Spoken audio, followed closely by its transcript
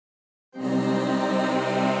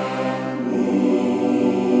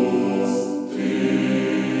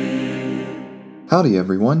Howdy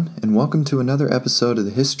everyone, and welcome to another episode of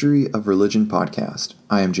the History of Religion podcast.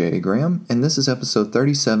 I am J.A. Graham, and this is episode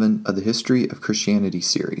 37 of the History of Christianity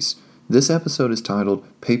series. This episode is titled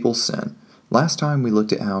Papal Sin. Last time we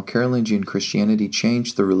looked at how Carolingian Christianity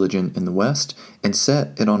changed the religion in the West and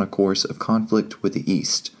set it on a course of conflict with the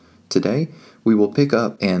East. Today, we will pick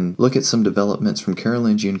up and look at some developments from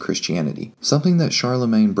Carolingian Christianity. Something that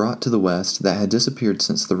Charlemagne brought to the West that had disappeared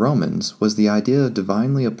since the Romans was the idea of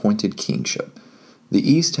divinely appointed kingship. The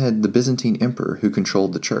East had the Byzantine emperor who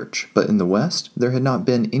controlled the church, but in the West, there had not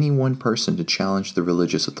been any one person to challenge the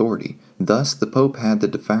religious authority. Thus, the Pope had the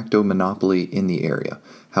de facto monopoly in the area.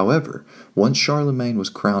 However, once Charlemagne was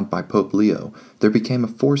crowned by Pope Leo, there became a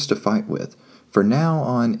force to fight with. For now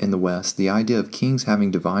on in the West, the idea of kings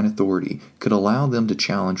having divine authority could allow them to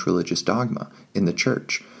challenge religious dogma in the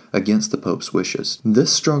church against the Pope's wishes.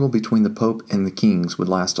 This struggle between the Pope and the kings would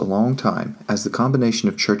last a long time, as the combination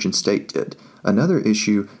of church and state did. Another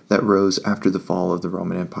issue that rose after the fall of the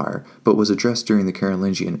Roman Empire, but was addressed during the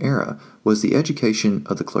Carolingian era, was the education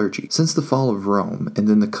of the clergy. Since the fall of Rome, and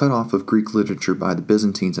then the cutoff of Greek literature by the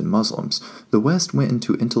Byzantines and Muslims, the West went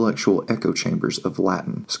into intellectual echo chambers of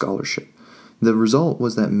Latin scholarship. The result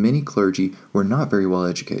was that many clergy were not very well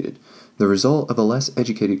educated. The result of a less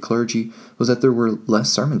educated clergy was that there were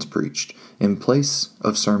less sermons preached. In place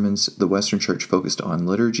of sermons, the Western Church focused on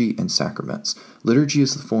liturgy and sacraments. Liturgy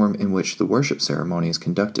is the form in which the worship ceremony is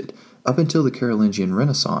conducted. Up until the Carolingian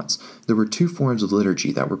Renaissance, there were two forms of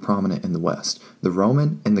liturgy that were prominent in the West. The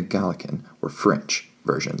Roman and the Gallican, or French,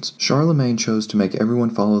 versions. Charlemagne chose to make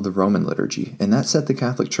everyone follow the Roman liturgy, and that set the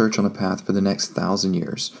Catholic Church on a path for the next 1,000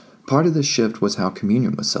 years. Part of this shift was how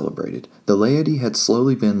communion was celebrated. The laity had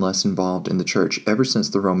slowly been less involved in the church ever since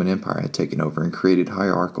the Roman Empire had taken over and created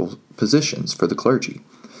hierarchical positions for the clergy.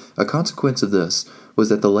 A consequence of this was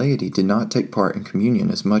that the laity did not take part in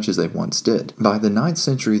communion as much as they once did. By the 9th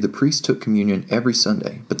century, the priests took communion every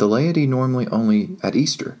Sunday, but the laity normally only at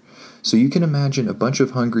Easter. So you can imagine a bunch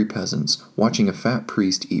of hungry peasants watching a fat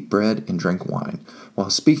priest eat bread and drink wine,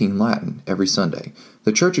 while speaking Latin every Sunday.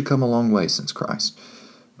 The church had come a long way since Christ.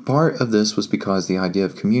 Part of this was because the idea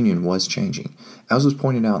of communion was changing. As was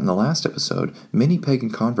pointed out in the last episode, many pagan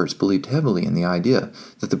converts believed heavily in the idea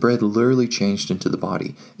that the bread literally changed into the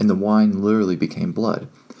body and the wine literally became blood.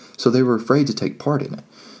 So they were afraid to take part in it.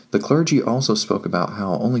 The clergy also spoke about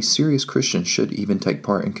how only serious Christians should even take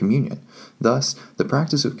part in communion. Thus, the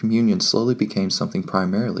practice of communion slowly became something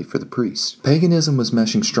primarily for the priests. Paganism was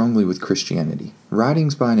meshing strongly with Christianity.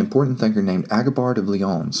 Writings by an important thinker named Agobard of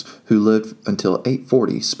Lyons, who lived until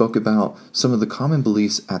 840, spoke about some of the common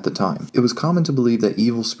beliefs at the time. It was common to believe that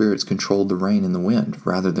evil spirits controlled the rain and the wind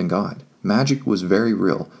rather than God. Magic was very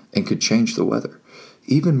real and could change the weather.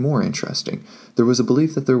 Even more interesting, there was a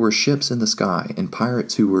belief that there were ships in the sky and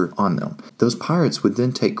pirates who were on them. Those pirates would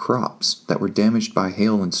then take crops that were damaged by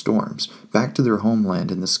hail and storms back to their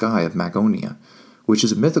homeland in the sky of Magonia, which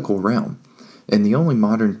is a mythical realm. And the only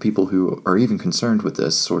modern people who are even concerned with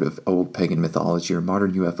this sort of old pagan mythology are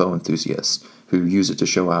modern UFO enthusiasts who use it to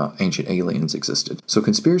show how ancient aliens existed. So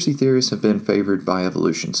conspiracy theories have been favored by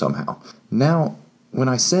evolution somehow. Now, when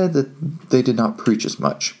I said that they did not preach as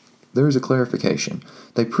much, there is a clarification.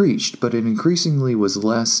 They preached, but it increasingly was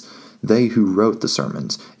less they who wrote the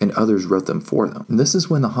sermons, and others wrote them for them. And this is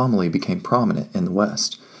when the homily became prominent in the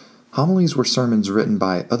West. Homilies were sermons written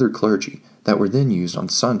by other clergy that were then used on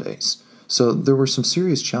Sundays. So there were some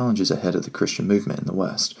serious challenges ahead of the Christian movement in the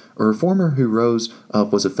West. A reformer who rose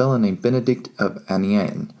up was a fellow named Benedict of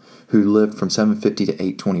Aniane, who lived from 750 to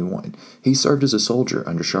 821. He served as a soldier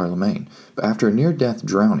under Charlemagne, but after a near-death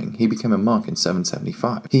drowning, he became a monk in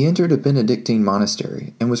 775. He entered a Benedictine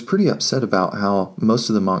monastery and was pretty upset about how most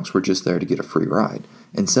of the monks were just there to get a free ride.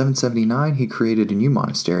 In 779, he created a new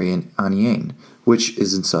monastery in Aniane, which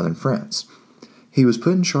is in southern France. He was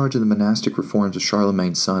put in charge of the monastic reforms of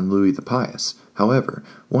Charlemagne's son Louis the Pious. However,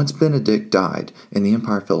 once Benedict died and the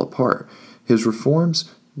empire fell apart, his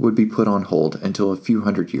reforms would be put on hold until a few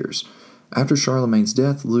hundred years. After Charlemagne's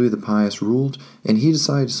death, Louis the Pious ruled, and he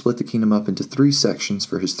decided to split the kingdom up into 3 sections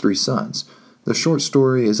for his 3 sons. The short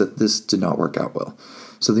story is that this did not work out well.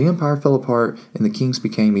 So the empire fell apart, and the kings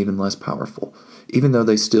became even less powerful, even though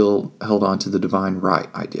they still held on to the divine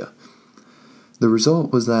right idea. The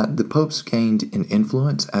result was that the popes gained in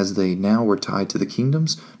influence as they now were tied to the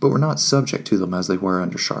kingdoms, but were not subject to them as they were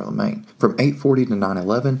under Charlemagne. From 840 to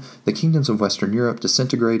 911, the kingdoms of Western Europe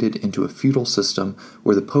disintegrated into a feudal system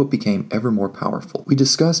where the pope became ever more powerful. We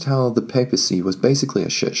discussed how the papacy was basically a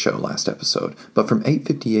shit show last episode, but from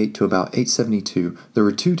 858 to about 872, there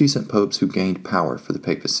were 2 decent popes who gained power for the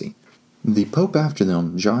papacy. The pope after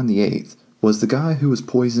them, John VIII, was the guy who was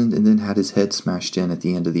poisoned and then had his head smashed in at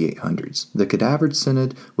the end of the 800s. The cadavered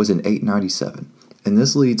synod was in 897, and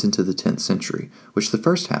this leads into the 10th century, which the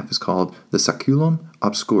first half is called the Saculum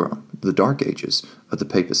Obscurum, the Dark Ages of the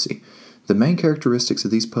Papacy. The main characteristics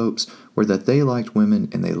of these popes were that they liked women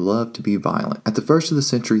and they loved to be violent. At the first of the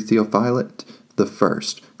century, Theophylact I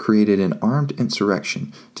created an armed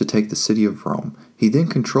insurrection to take the city of Rome. He then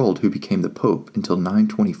controlled who became the pope until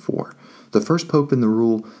 924. The first pope in the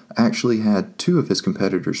rule actually had two of his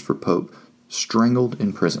competitors for pope strangled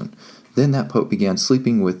in prison. Then that pope began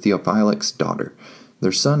sleeping with Theophylact's daughter.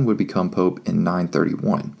 Their son would become pope in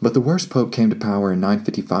 931. But the worst pope came to power in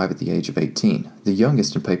 955 at the age of 18, the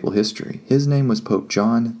youngest in papal history. His name was Pope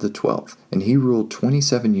John XII, and he ruled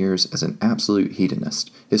 27 years as an absolute hedonist.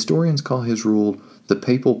 Historians call his rule the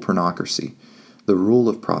papal pornocracy, the rule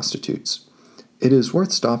of prostitutes. It is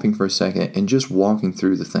worth stopping for a second and just walking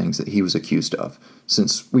through the things that he was accused of,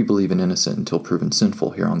 since we believe in innocent until proven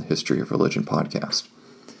sinful here on the History of Religion podcast.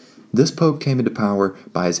 This pope came into power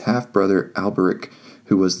by his half-brother Alberic,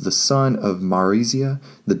 who was the son of Marizia,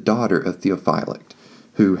 the daughter of Theophylact,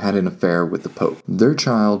 who had an affair with the pope. Their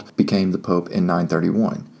child became the pope in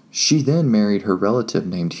 931. She then married her relative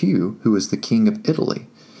named Hugh, who was the king of Italy.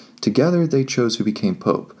 Together they chose who became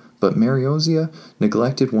pope, but Mariozia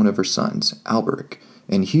neglected one of her sons, Alberic,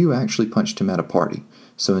 and Hugh actually punched him at a party.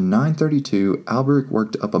 So in 932, Alberic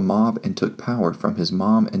worked up a mob and took power from his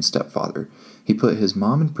mom and stepfather. He put his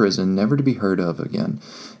mom in prison, never to be heard of again,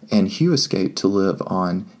 and Hugh escaped to live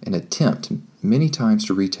on an attempt many times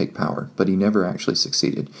to retake power, but he never actually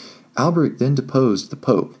succeeded. Alberic then deposed the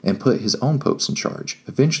pope and put his own popes in charge,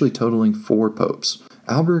 eventually totaling 4 popes.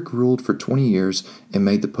 Alberic ruled for 20 years and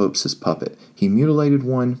made the popes his puppet. He mutilated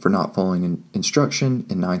one for not following instruction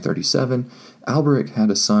in 937. Alberic had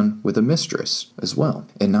a son with a mistress as well.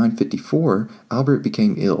 In 954, Alberic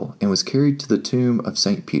became ill and was carried to the tomb of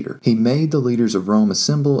St. Peter. He made the leaders of Rome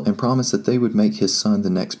assemble and promised that they would make his son the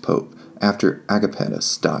next pope after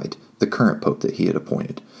Agapetus died, the current pope that he had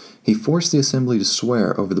appointed. He forced the assembly to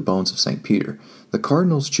swear over the bones of St. Peter. The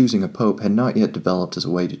cardinals choosing a pope had not yet developed as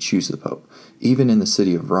a way to choose the pope, even in the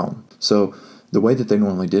city of Rome. So the way that they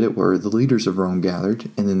normally did it were the leaders of Rome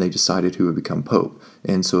gathered, and then they decided who would become pope.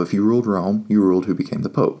 And so if you ruled Rome, you ruled who became the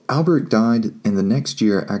pope. Alberic died, and the next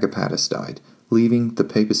year Agapetus died, leaving the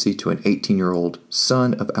papacy to an 18-year-old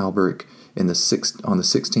son of Alberic on the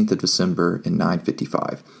 16th of December in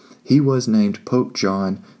 955. He was named Pope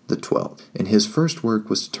John XII, and his first work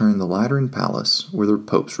was to turn the Lateran Palace, where the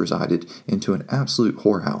popes resided, into an absolute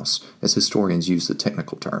whorehouse, as historians use the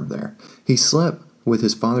technical term there. He slept with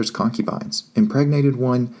his father's concubines, impregnated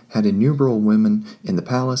one, had innumerable women in the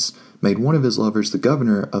palace, made one of his lovers the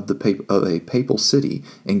governor of a papal city,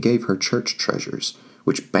 and gave her church treasures,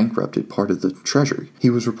 which bankrupted part of the treasury. He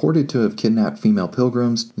was reported to have kidnapped female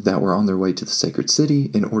pilgrims that were on their way to the sacred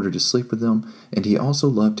city in order to sleep with them, and he also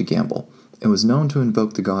loved to gamble, and was known to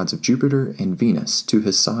invoke the gods of Jupiter and Venus to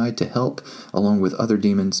his side to help, along with other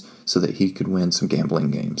demons, so that he could win some gambling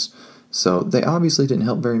games. So they obviously didn't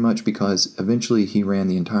help very much because eventually he ran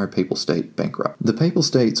the entire papal state bankrupt. The papal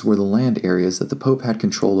states were the land areas that the pope had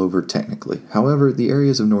control over technically. However, the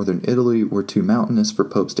areas of northern Italy were too mountainous for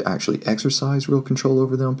popes to actually exercise real control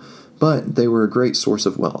over them, but they were a great source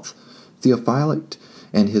of wealth. Theophylact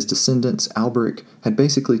and his descendants, Alberic, had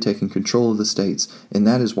basically taken control of the states, and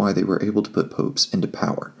that is why they were able to put popes into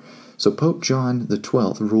power. So Pope John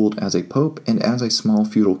XII ruled as a pope and as a small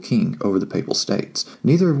feudal king over the papal states,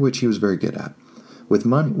 neither of which he was very good at. With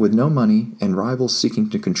no money and rivals seeking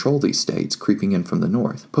to control these states creeping in from the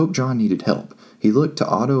north, Pope John needed help. He looked to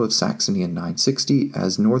Otto of Saxony in 960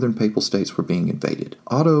 as northern papal states were being invaded.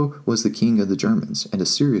 Otto was the king of the Germans and a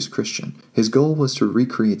serious Christian. His goal was to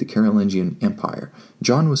recreate the Carolingian Empire.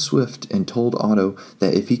 John was swift and told Otto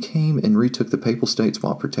that if he came and retook the papal states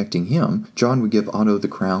while protecting him, John would give Otto the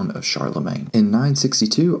crown of Charlemagne. In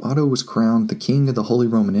 962, Otto was crowned the king of the Holy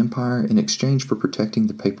Roman Empire in exchange for protecting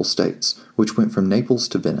the papal states, which went from Naples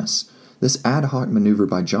to Venice. This ad hoc maneuver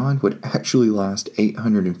by John would actually last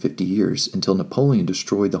 850 years until Napoleon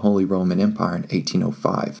destroyed the Holy Roman Empire in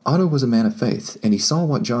 1805. Otto was a man of faith, and he saw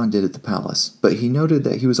what John did at the palace, but he noted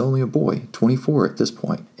that he was only a boy, 24 at this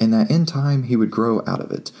point, and that in time he would grow out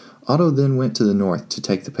of it. Otto then went to the north to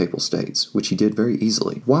take the papal states, which he did very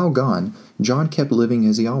easily. While gone, John kept living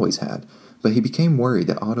as he always had, but he became worried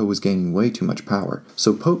that Otto was gaining way too much power.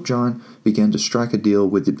 So Pope John began to strike a deal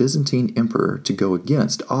with the Byzantine emperor to go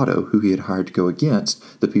against Otto, who he had hired to go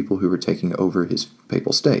against the people who were taking over his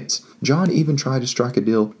papal states. John even tried to strike a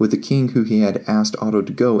deal with the king who he had asked Otto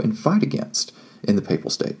to go and fight against. in the Papal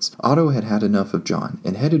States. Otto had had enough of John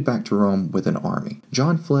and headed back to Rome with an army.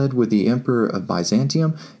 John fled with the Emperor of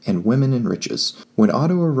Byzantium and women and riches. When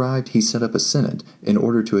Otto arrived, he set up a synod in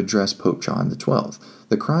order to address Pope John XII.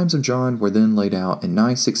 The crimes of John were then laid out in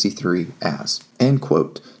 963 as, end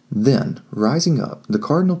quote, "Then, rising up, the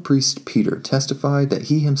cardinal priest Peter testified that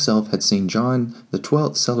he himself had seen John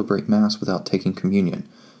XII celebrate Mass without taking communion.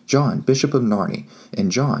 John, Bishop of Narni,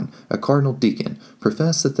 and John, a cardinal deacon,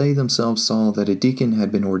 professed that they themselves saw that a deacon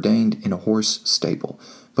had been ordained in a horse stable,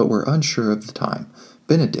 but were unsure of the time.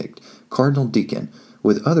 Benedict, cardinal deacon,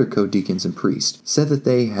 with other co-deacons and priests, said that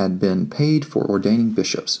they had been paid for ordaining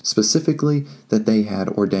bishops, specifically that they had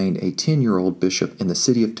ordained a 10-year-old bishop in the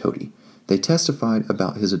city of Todi. They testified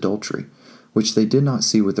about his adultery, which they did not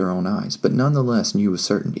see with their own eyes, but nonetheless knew with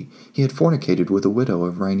certainty. He had fornicated with a widow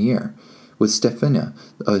of Rainier, with Stephania,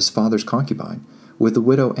 his father's concubine, with the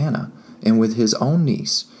widow Anna, and with his own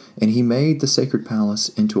niece, and he made the sacred palace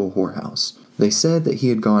into a whorehouse. They said that he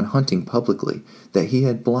had gone hunting publicly, that he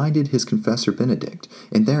had blinded his confessor Benedict,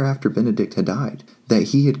 and thereafter Benedict had died, that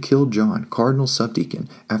he had killed John, cardinal subdeacon,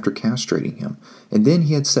 after castrating him, and then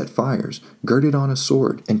he had set fires, girded on a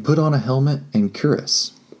sword, and put on a helmet and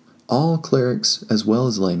cuirass. All clerics, as well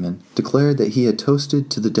as laymen, declared that he had toasted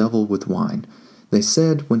to the devil with wine. They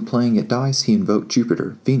said when playing at dice he invoked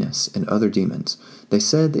Jupiter, Venus, and other demons. They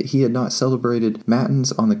said that he had not celebrated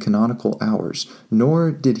matins on the canonical hours,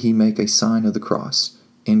 nor did he make a sign of the cross."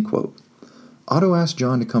 End quote. Otto asked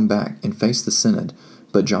John to come back and face the synod,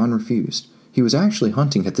 but John refused. He was actually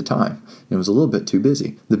hunting at the time, and was a little bit too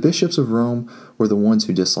busy. The bishops of Rome were the ones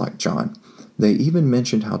who disliked John. They even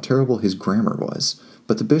mentioned how terrible his grammar was,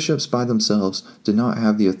 but the bishops by themselves did not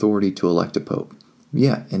have the authority to elect a pope.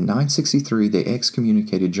 Yet, in 963, they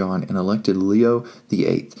excommunicated John and elected Leo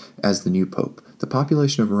VIII as the new pope. The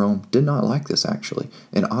population of Rome did not like this, actually,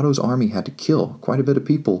 and Otto's army had to kill quite a bit of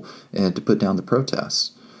people to put down the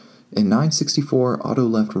protests. In 964, Otto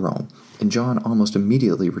left Rome, and John almost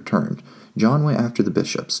immediately returned. John went after the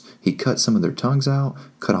bishops. He cut some of their tongues out,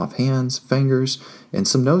 cut off hands, fingers, and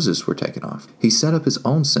some noses were taken off. He set up his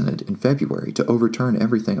own synod in February to overturn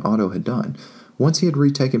everything Otto had done. Once he had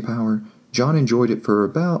retaken power, John enjoyed it for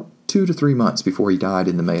about 2 to 3 months before he died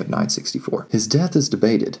in the May of 964. His death is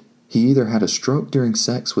debated. He either had a stroke during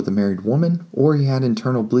sex with a married woman, or he had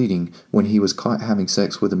internal bleeding when he was caught having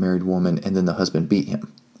sex with a married woman and then the husband beat him.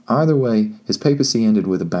 Either way, his papacy ended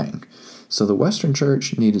with a bang. So the Western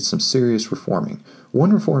Church needed some serious reforming.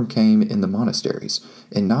 One reform came in the monasteries.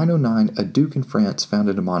 In 909, a duke in France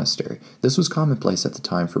founded a monastery. This was commonplace at the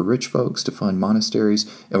time for rich folks to fund monasteries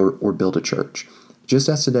or build a church. Just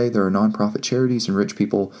as today, there are nonprofit charities and rich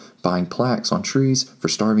people buying plaques on trees for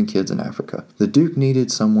starving kids in Africa. The Duke needed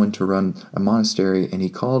someone to run a monastery, and he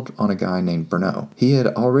called on a guy named Bruno. He had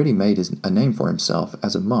already made a name for himself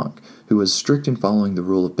as a monk who was strict in following the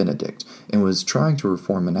rule of Benedict and was trying to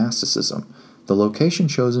reform monasticism. The location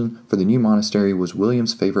chosen for the new monastery was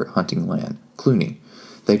William's favorite hunting land, Cluny.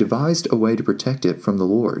 They devised a way to protect it from the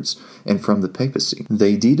lords and from the papacy.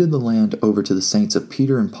 They deeded the land over to the saints of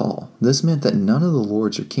Peter and Paul. This meant that none of the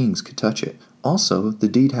lords or kings could touch it. Also, the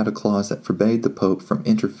deed had a clause that forbade the pope from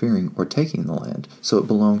interfering or taking the land, so it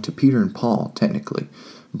belonged to Peter and Paul, technically.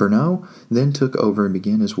 Bruno then took over and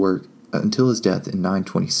began his work until his death in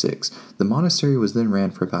 926. The monastery was then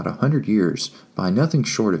ran for about 100 years by nothing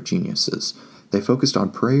short of geniuses. They focused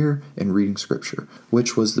on prayer and reading scripture,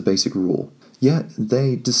 which was the basic rule. Yet,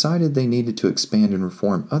 they decided they needed to expand and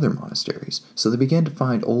reform other monasteries, so they began to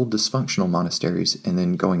find old dysfunctional monasteries and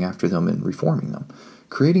then going after them and reforming them,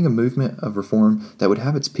 creating a movement of reform that would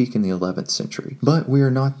have its peak in the 11th century. But we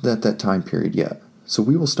are not at that time period yet, so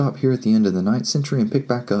we will stop here at the end of the 9th century and pick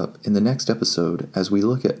back up in the next episode as we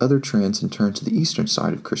look at other trends and turn to the eastern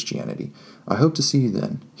side of Christianity. I hope to see you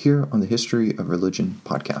then, here on the History of Religion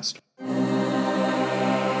podcast.